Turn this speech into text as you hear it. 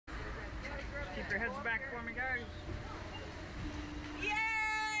your heads back for me, guys. Yay!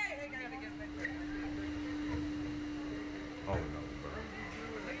 I gotta get back. Oh no, bro.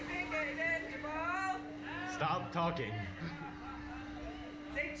 What do you think, Ayden Jamal? Stop talking.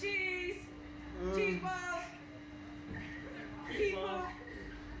 Say cheese. Cheese balls. People.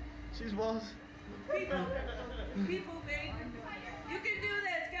 Cheese balls. People, babe. You can do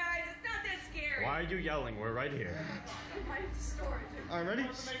this, guys. It's not that scary. Why are you yelling? We're right here. My storage. All right, ready?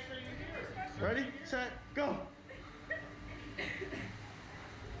 Ready, set, go. I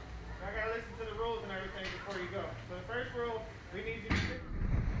gotta listen to the rules and everything before you go. So the first rule, we need you to sit.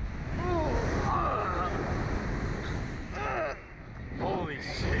 Holy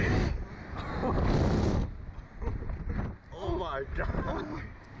shit. Oh my god.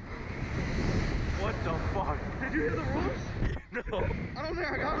 What the fuck? Did you hear the rules? No. I don't think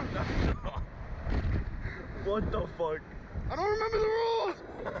I got him. What the fuck? I don't remember the rules.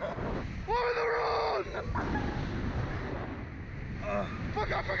 What are the rules?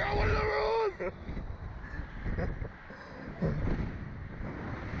 Fuck, I forgot what are the rules.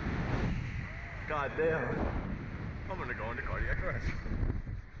 God damn. I'm gonna go into cardiac arrest.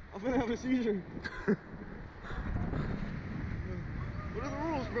 I'm gonna have a seizure. What are the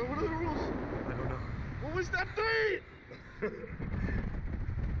rules, bro? What are the rules? I don't know. What was step 3? The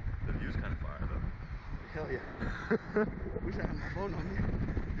view's kind of fire though. Hell yeah. Wish I had my phone on me.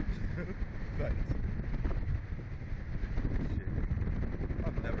 Thanks. Shit.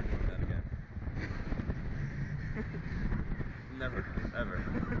 I'm never doing that again. Never. Ever.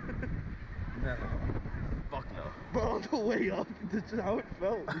 Never. Fuck no. Bro, on the way up, that's how it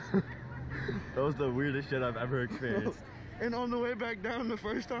felt. That was the weirdest shit I've ever experienced. And on the way back down the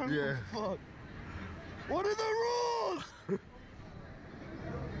first time? Yeah. Fuck. What are the rules?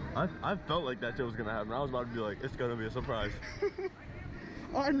 I felt like that shit was gonna happen. I was about to be like, it's gonna be a surprise.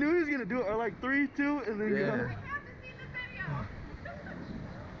 I knew he was gonna do it. Or like 3, 2, and then Yeah.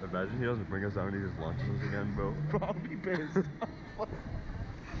 Imagine he doesn't bring us out and he just launches us again, bro. Bro, I'll be pissed.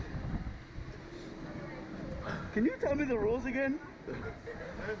 Can you tell me the rules again?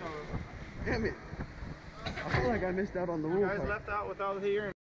 Damn it. I feel like I missed out on the rules. You guys left out without hearing.